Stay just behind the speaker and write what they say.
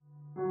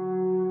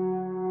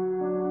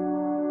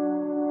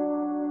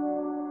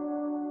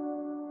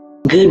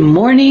Good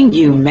morning,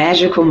 you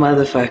magical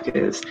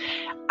motherfuckers.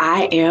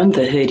 I am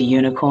the Hood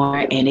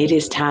Unicorn, and it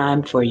is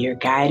time for your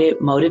guided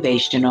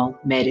motivational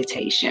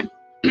meditation.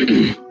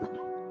 We're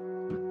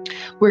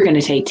going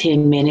to take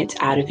 10 minutes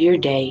out of your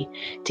day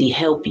to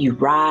help you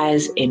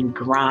rise and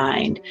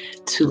grind,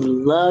 to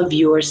love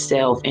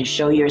yourself and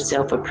show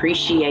yourself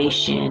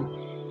appreciation,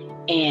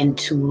 and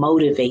to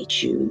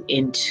motivate you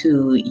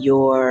into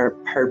your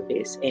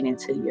purpose and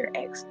into your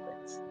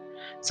excellence.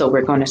 So,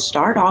 we're going to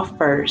start off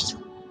first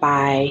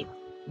by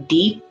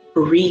deep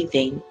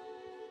breathing,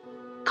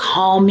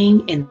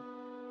 calming and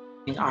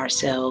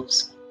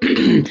ourselves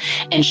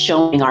and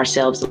showing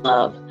ourselves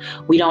love.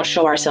 We don't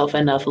show ourselves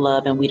enough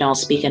love, and we don't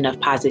speak enough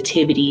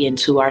positivity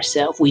into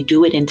ourselves. We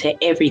do it into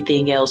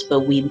everything else,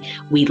 but we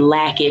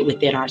lack it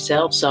within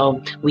ourselves.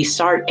 So we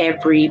start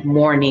every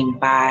morning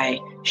by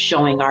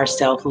showing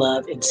ourselves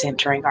love and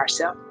centering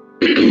ourselves.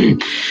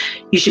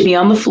 You should be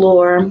on the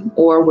floor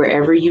or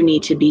wherever you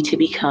need to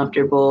be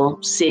comfortable,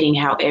 sitting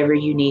however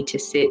you need to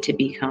sit to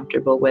be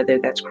comfortable, whether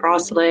that's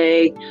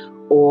cross-legged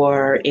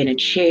or in a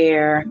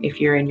chair.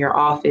 If you're in your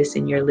office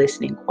and you're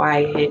listening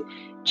quiet,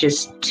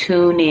 just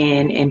tune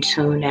in and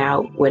tune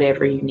out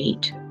whatever you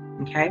need to,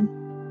 okay?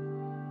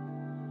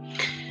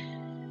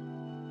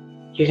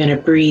 You're going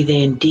to breathe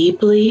in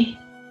deeply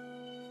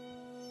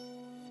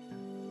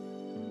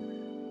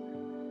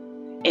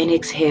and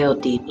exhale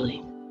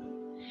deeply.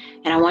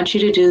 And I want you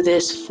to do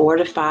this 4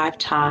 to 5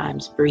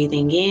 times,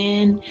 breathing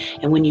in.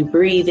 And when you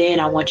breathe in,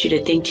 I want you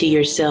to think to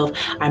yourself,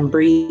 I'm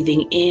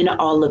breathing in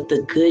all of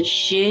the good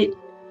shit.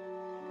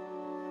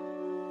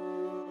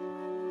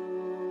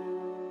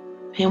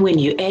 And when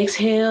you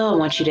exhale, I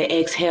want you to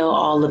exhale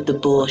all of the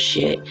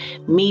bullshit.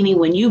 Meaning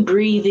when you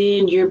breathe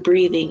in, you're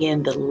breathing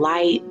in the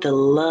light, the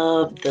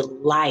love, the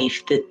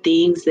life, the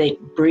things that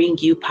bring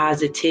you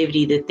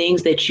positivity, the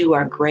things that you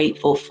are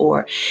grateful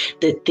for,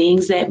 the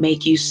things that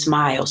make you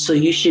smile. So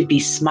you should be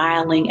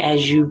smiling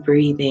as you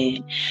breathe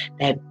in.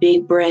 That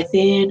big breath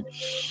in.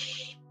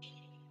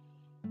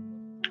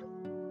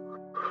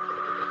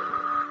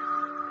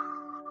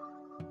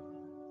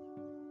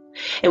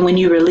 And when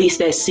you release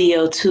that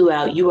CO2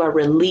 out, you are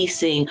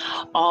releasing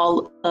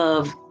all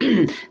of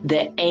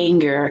the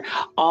anger,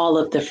 all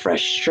of the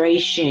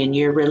frustration.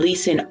 You're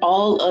releasing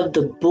all of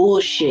the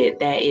bullshit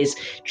that is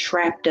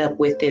trapped up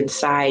within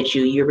inside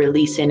you. You're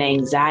releasing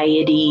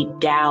anxiety,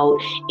 doubt,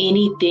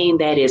 anything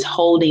that is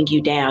holding you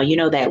down. You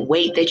know, that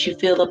weight that you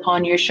feel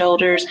upon your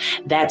shoulders,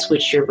 that's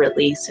what you're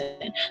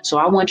releasing. So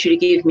I want you to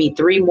give me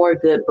 3 more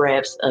good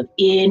breaths of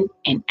in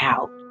and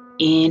out,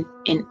 in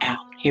and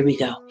out. Here we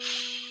go.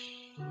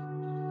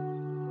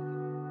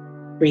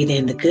 Breathe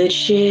in the good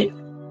shit.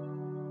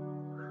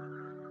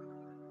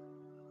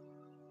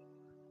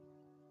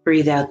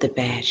 Breathe out the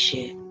bad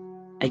shit.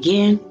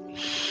 Again.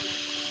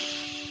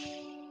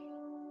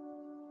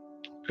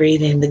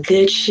 Breathe in the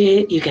good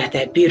shit. You got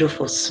that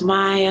beautiful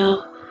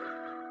smile.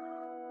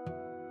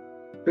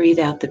 Breathe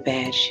out the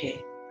bad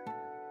shit.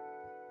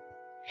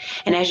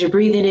 And as you're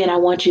breathing in, I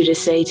want you to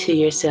say to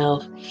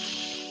yourself,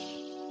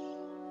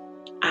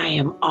 I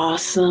am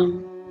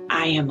awesome,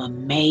 I am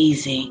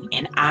amazing,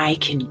 and I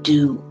can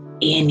do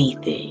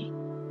anything.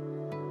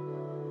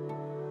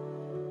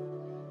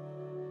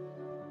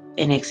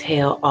 And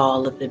exhale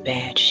all of the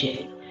bad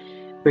shit.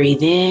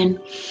 Breathe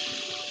in.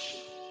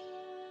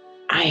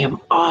 I am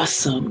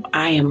awesome,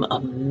 I am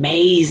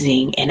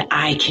amazing, and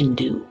I can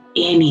do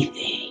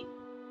anything.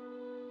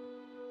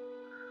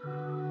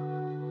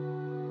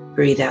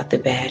 Breathe out the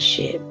bad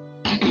shit.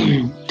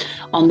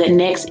 On the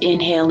next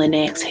inhale and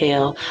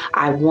exhale,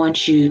 I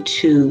want you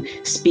to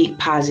speak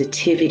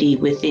positivity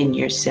within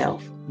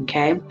yourself,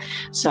 okay?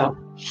 So,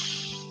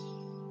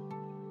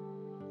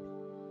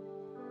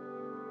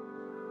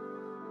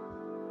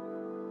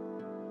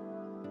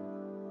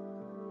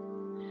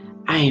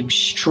 I am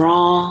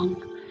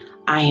strong,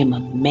 I am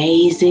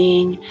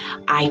amazing,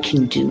 I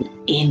can do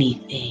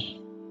anything.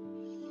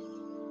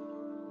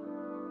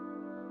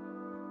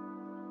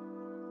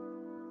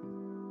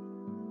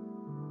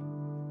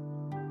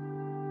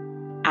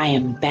 I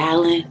am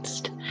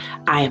balanced,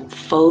 I am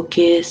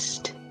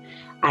focused,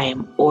 I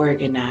am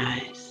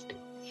organized.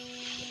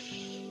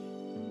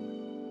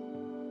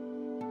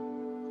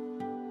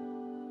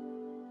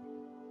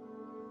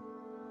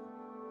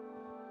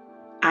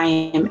 I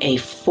am a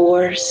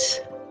force,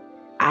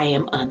 I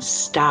am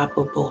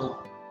unstoppable.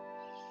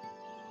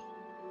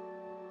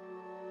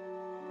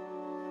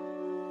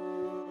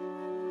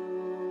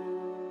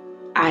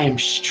 I am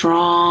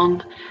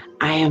strong,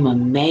 I am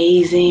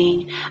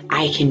amazing,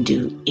 I can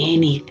do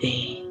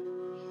anything.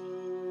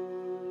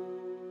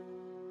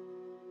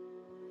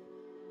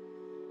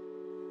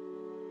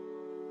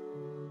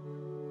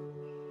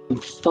 I'm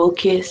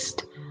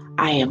focused,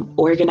 I am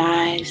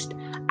organized,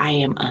 I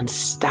am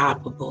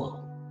unstoppable.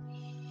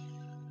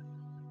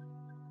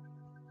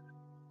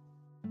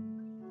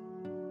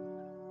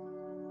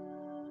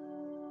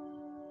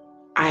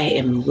 I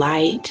am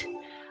light,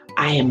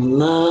 I am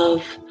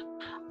love,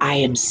 I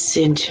am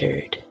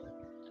centered.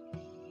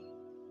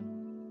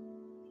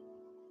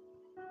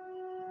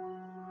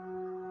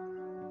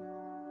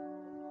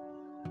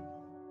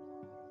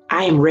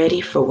 I am ready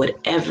for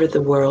whatever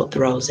the world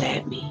throws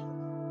at me.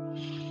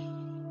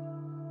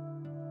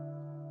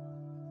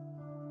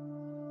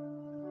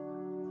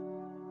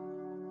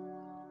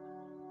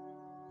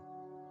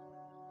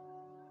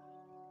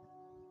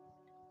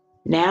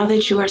 Now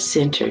that you are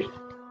centered,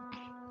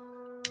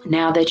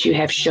 now that you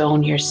have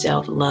shown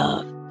yourself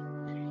love,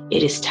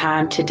 it is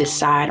time to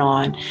decide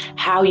on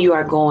how you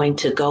are going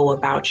to go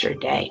about your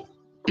day.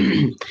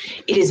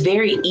 It is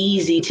very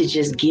easy to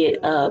just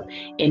get up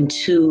and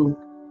to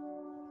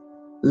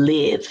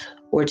live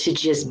or to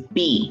just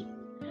be,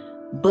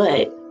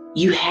 but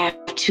you have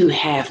to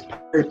have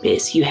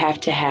purpose. You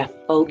have to have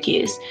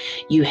focus.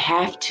 You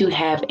have to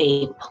have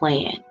a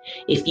plan.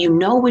 If you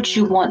know what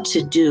you want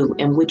to do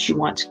and what you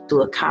want to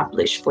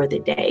accomplish for the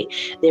day,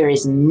 there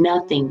is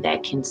nothing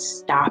that can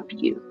stop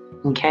you.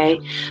 Okay,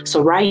 so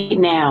right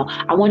now,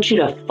 I want you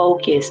to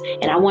focus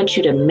and I want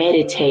you to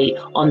meditate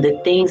on the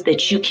things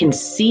that you can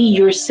see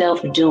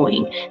yourself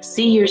doing,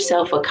 see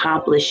yourself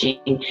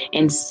accomplishing,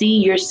 and see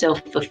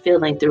yourself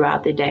fulfilling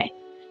throughout the day.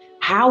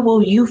 How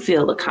will you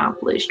feel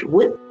accomplished?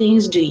 What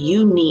things do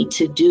you need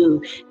to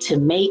do to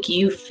make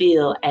you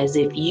feel as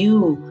if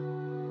you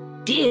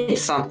did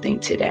something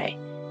today?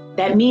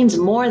 That means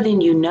more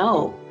than you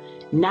know.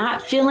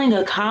 Not feeling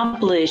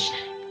accomplished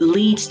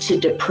leads to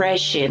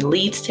depression,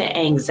 leads to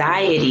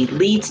anxiety,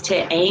 leads to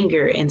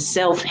anger and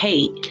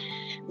self-hate.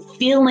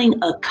 Feeling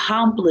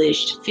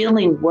accomplished,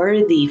 feeling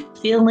worthy,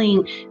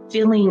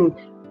 feeling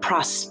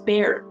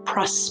prosperous.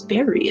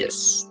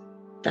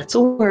 That's a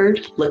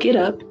word. Look it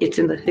up. It's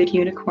in the Hood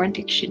Unicorn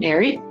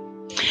Dictionary.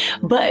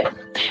 But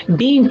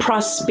being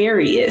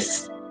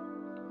prosperous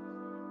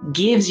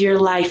gives your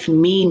life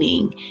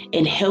meaning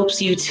and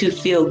helps you to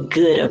feel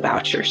good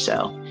about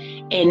yourself.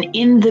 And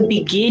in the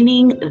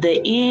beginning,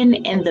 the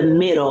end, and the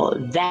middle,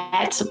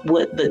 that's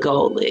what the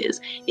goal is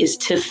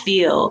to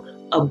feel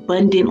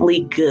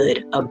abundantly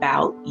good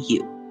about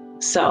you.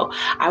 So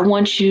I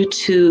want you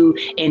to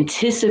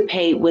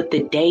anticipate what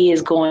the day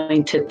is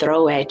going to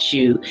throw at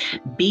you.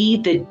 Be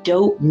the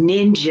dope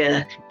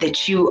ninja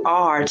that you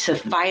are to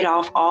fight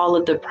off all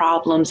of the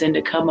problems and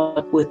to come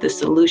up with the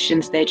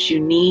solutions that you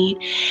need,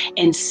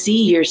 and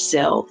see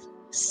yourself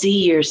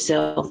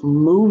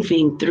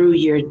moving through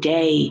your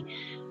day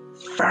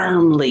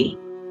firmly,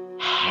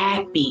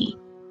 happy,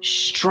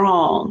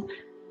 strong,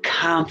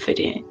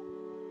 confident.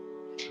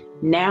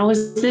 Now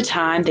is the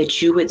time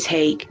that you would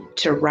take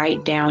to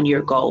write down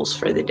your goals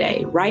for the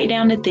day. Write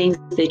down the things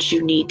that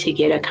you need to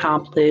get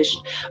accomplished.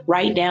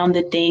 Write down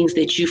the things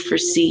that you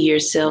foresee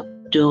yourself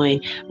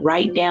doing.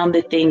 Write down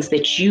the things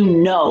that you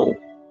know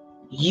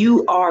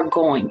you are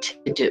going to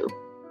do.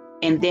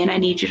 And then I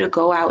need you to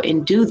go out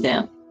and do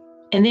them.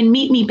 And then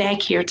meet me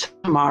back here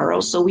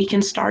tomorrow so we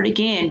can start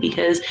again,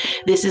 because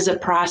this is a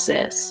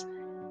process.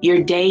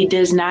 Your day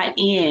does not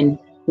end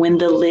when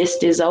the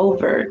list is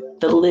over.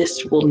 The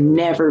list will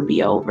never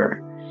be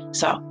over.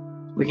 So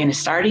we're going to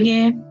start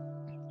again.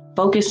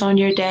 Focus on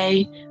your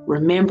day.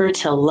 Remember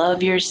to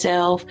love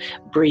yourself.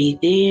 Breathe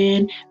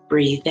in,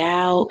 breathe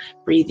out.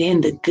 Breathe in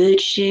the good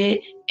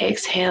shit.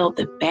 Exhale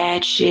the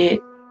bad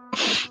shit.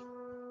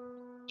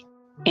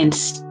 And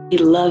stay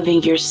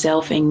loving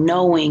yourself and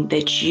knowing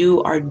that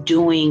you are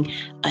doing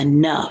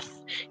enough.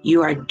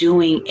 You are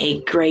doing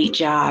a great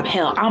job.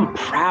 Hell, I'm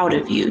proud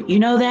of you. You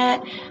know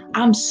that?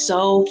 I'm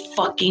so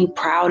fucking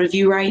proud of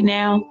you right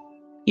now.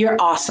 You're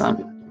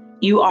awesome.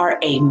 You are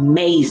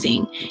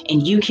amazing,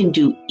 and you can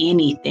do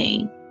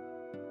anything.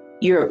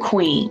 You're a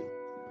queen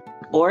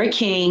or a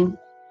king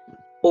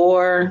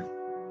or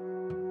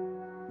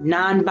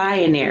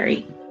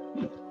non-binary.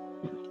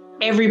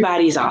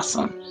 Everybody's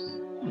awesome,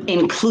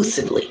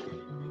 inclusively.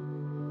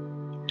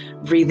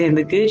 Breathe in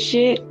the good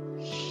shit.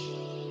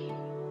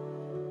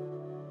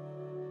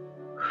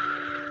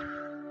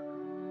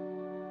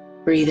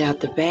 Breathe out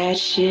the bad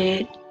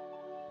shit.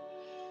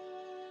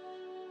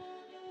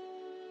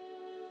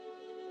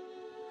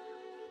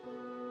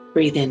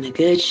 Breathe in the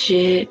good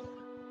shit.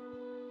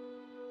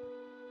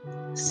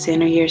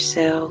 Center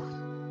yourself.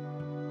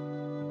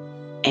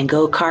 And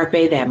go carpe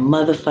that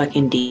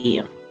motherfucking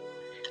diem.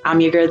 I'm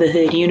your girl, the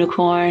Hood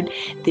Unicorn.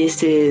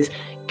 This is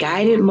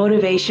guided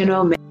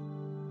motivational.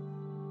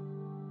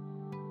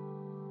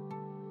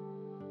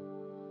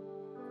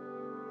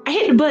 I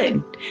hit the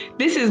button.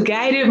 This is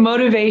guided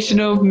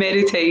motivational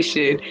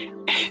meditation.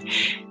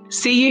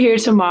 See you here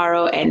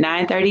tomorrow at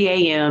 9:30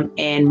 a.m.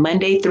 and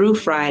Monday through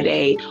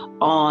Friday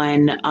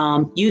on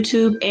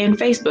YouTube and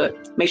Facebook.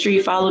 Make sure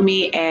you follow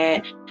me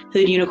at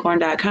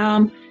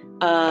hoodunicorn.com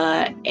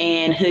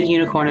and Hood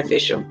Unicorn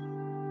Official.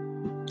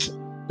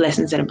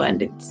 Blessings and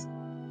abundance.